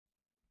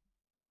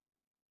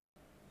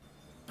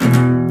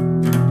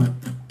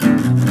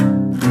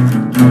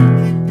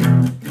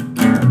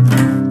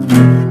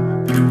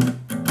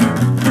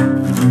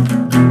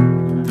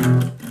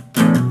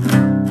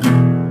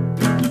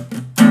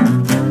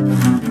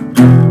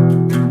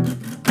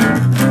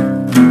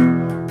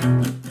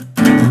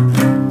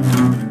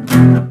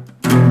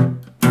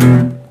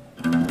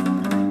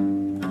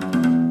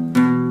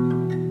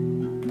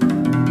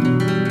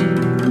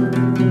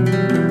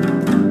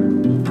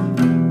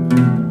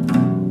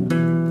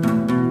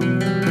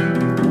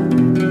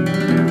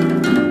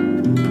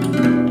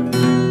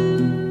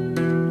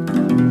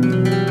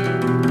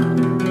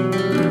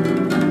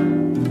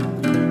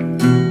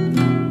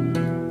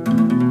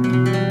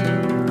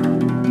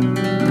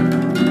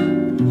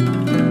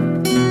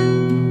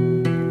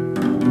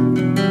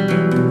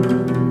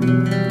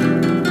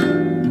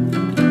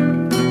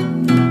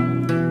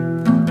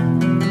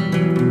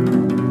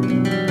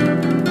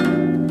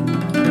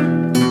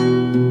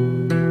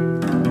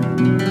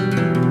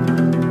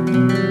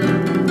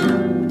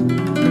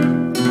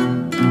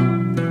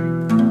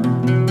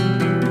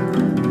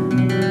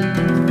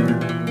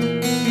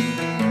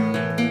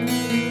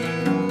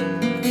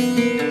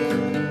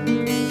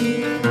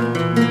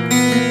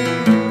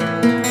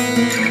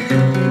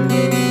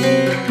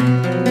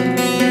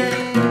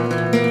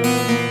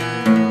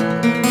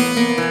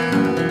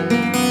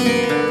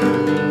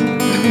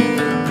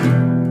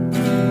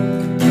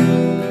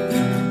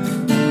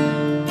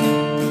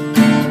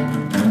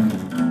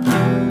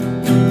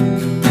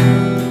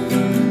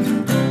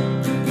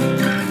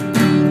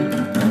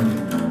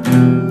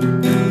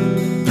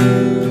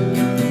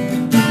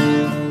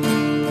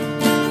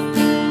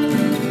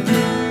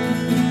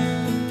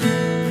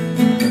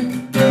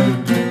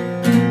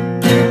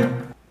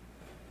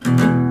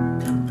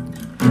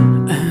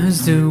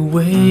As the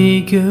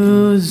way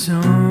goes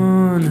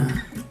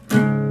on,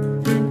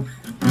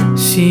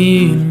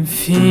 seeing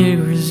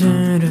figures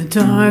in the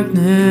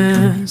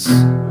darkness,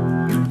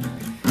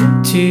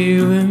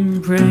 to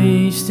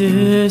embrace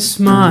this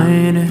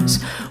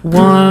mightiness,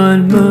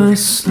 one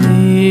must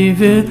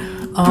leave it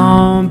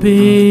all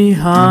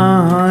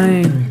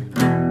behind.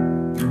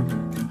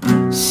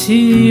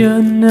 See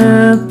an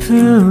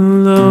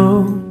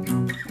epilogue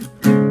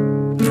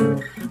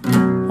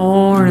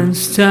or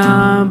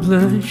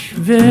establish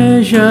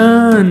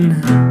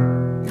vision.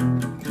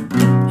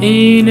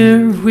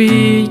 Inner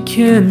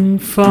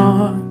weekend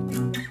fought,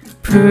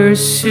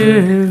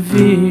 persevering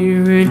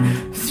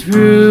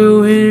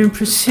through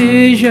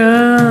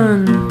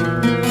imprecision.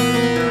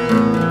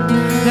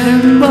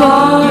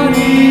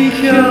 Embodied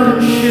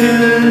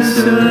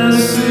consciously,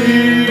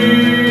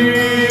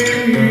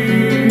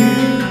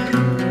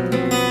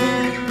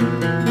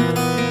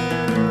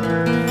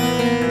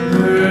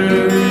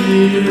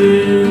 buried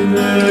in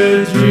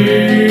the deep,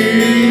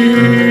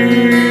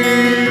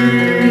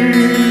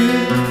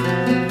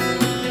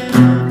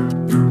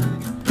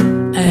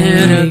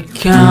 and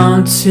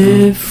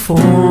accounted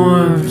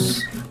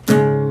forms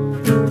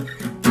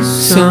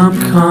some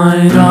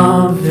kind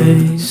of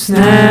a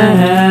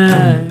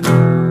snag,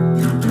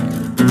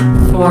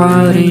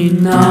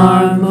 thwarting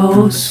our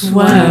most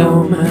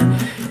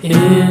well-meant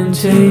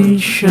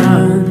intentions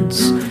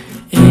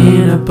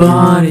in a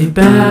body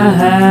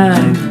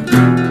bag.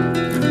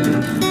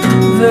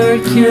 There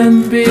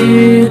can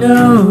be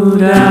no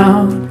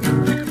doubt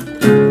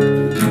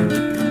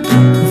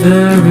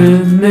the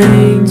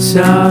remains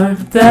are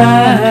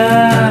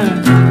there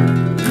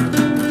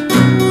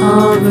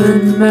of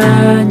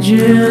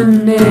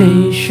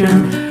imagination,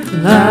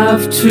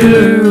 left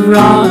to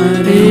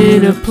rot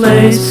in a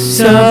place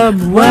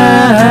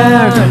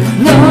somewhere.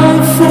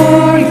 Long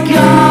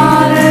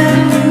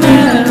forgotten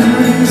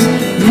memories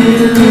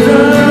in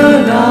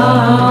the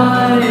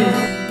night,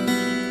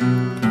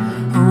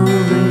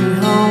 only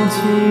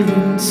haunted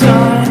in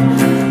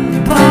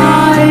time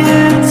by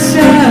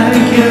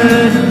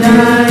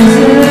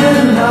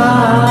antagonized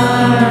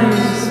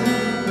eyes,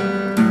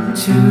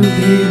 to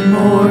be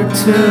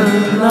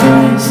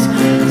mortalized,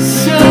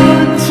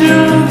 soon to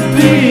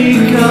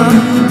become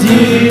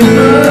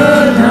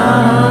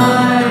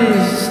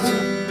demonized,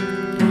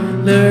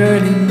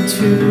 learning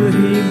to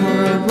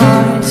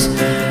demoralize,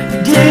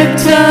 deep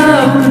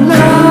down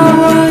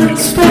now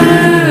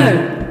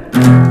unspent,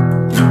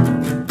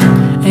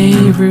 a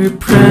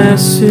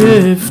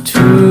repressive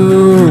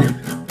tool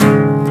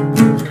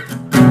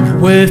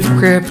with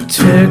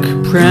cryptic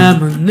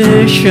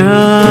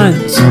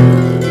premonitions,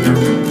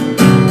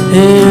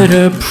 it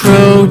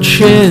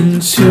approaching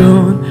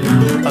soon,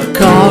 a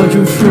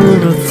cauldron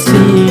full of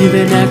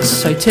thieving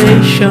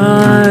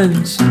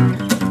excitations,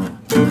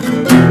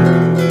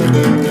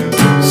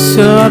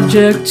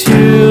 subject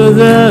to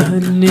the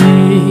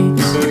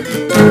needs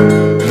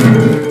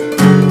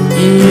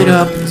in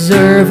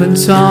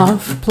observance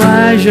of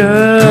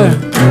pleasure,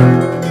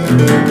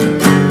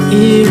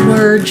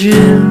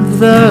 emerging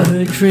the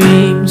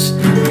dreams,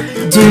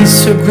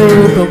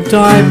 disagreeable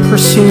diet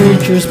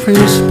procedures,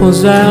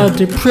 principles out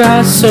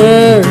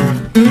depressor.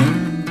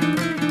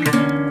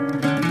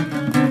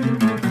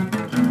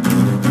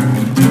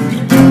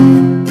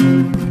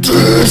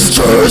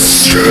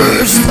 This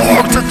is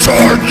like the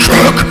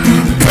toxic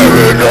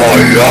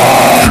paranoia.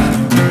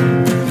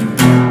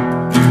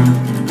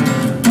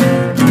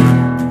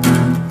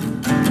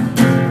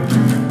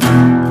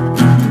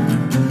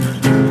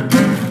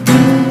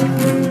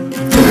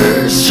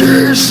 This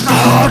is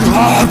not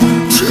up to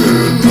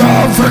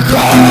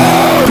Africa.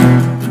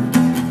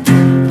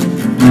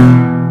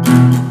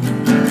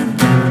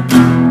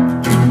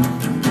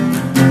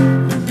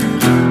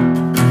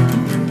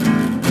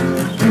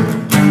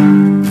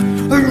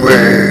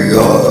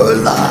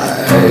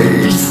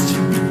 Realized,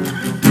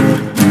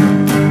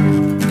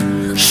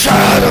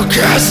 shadow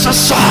cast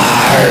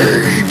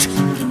aside,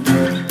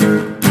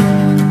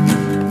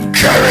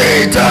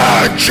 carry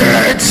the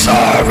chains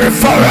of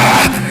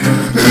euphoria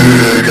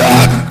in a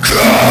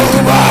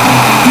coma.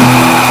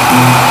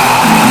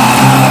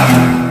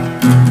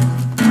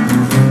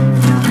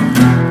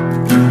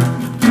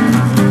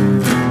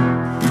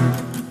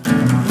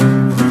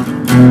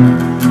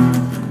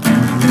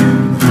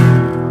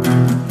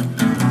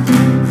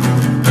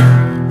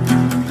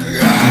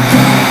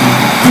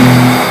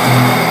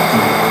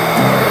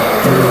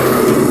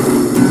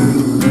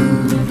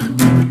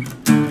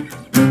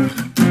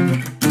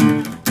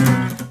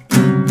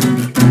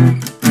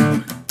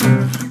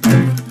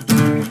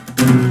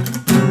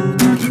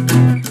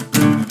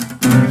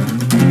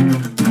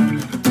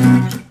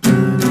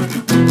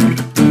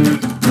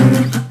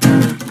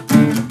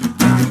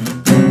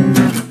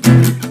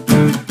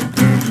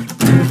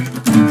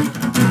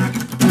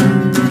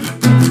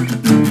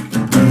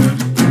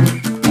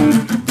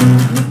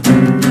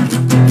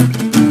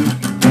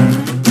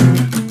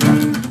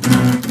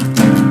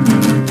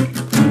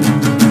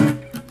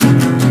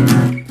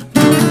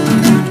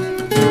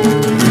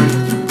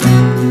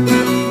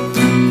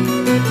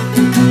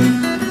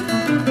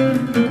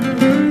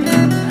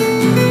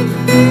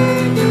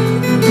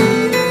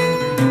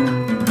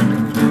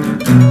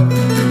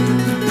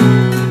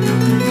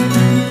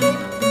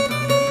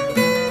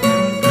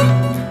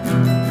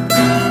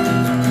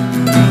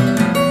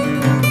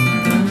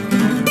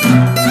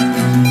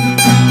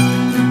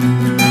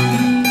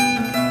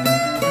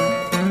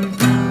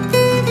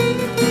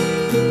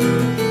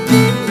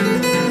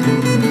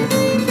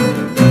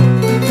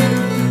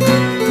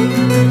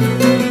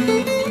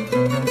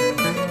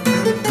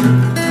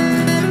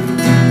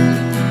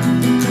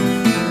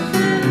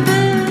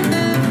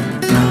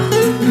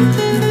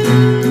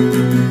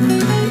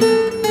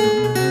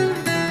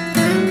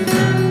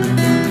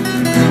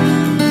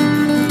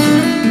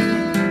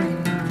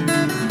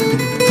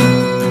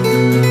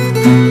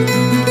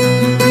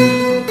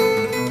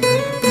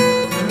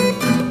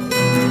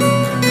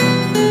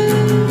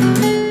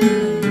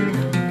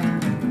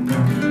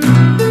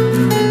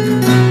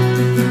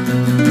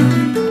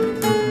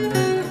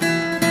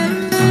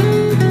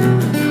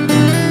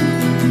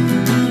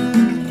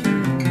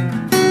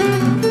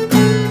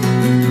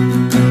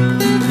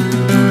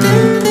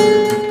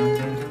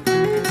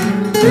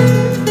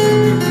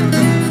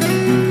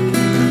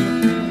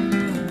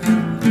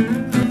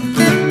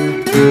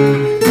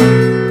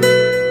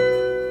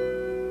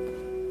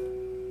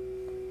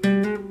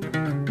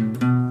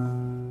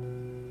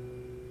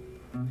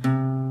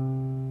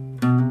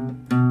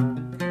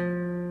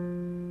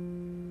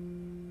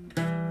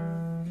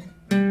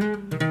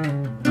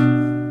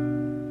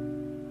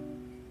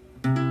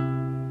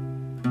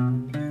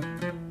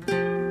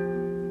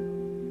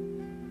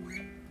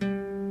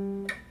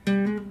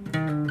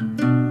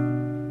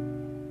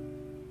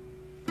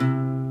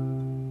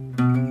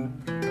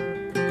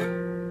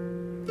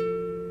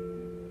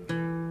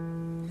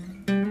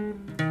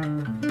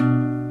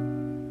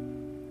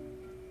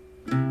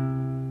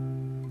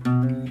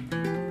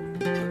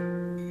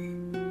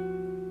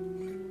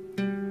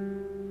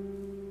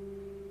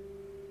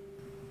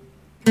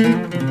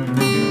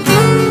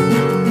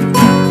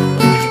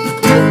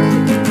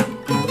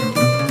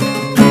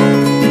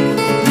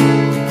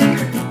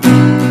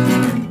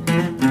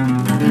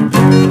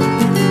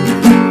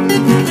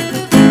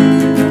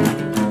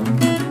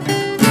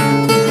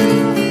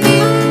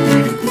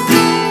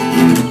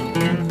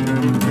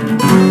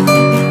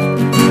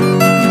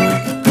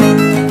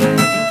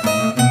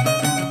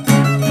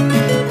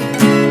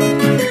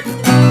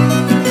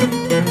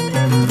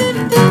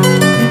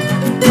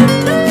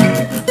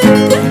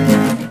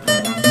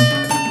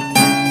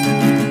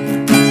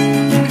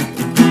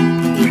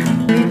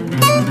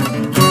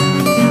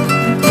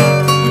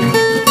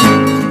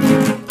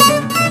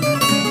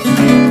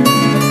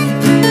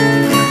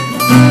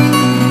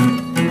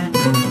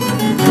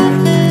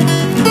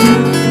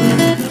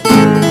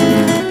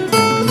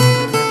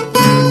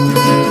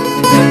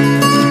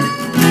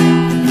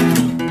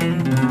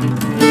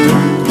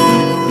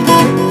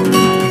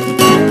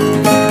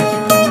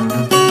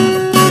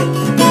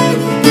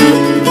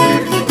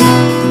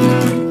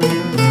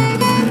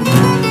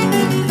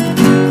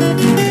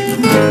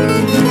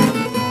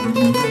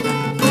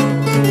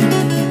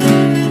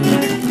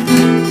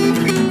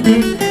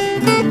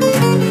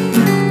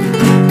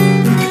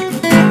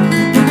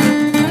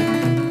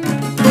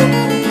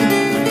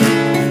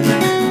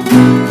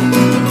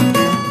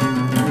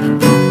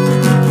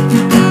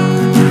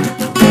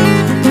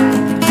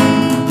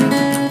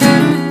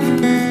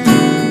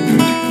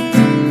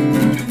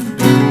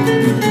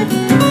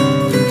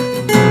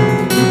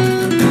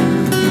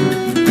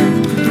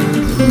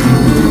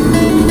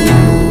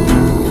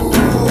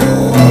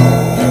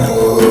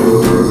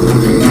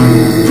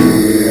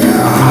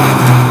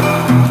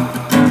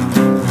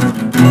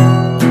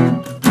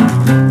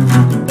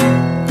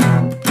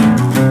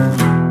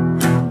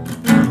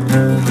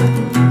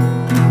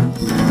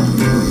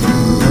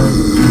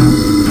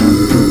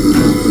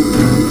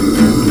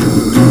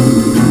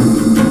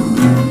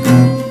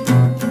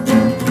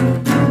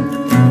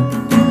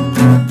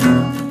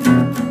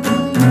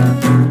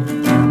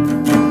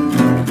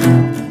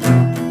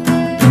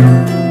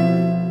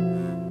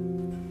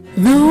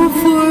 No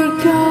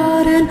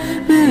forgotten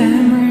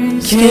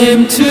memories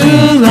came to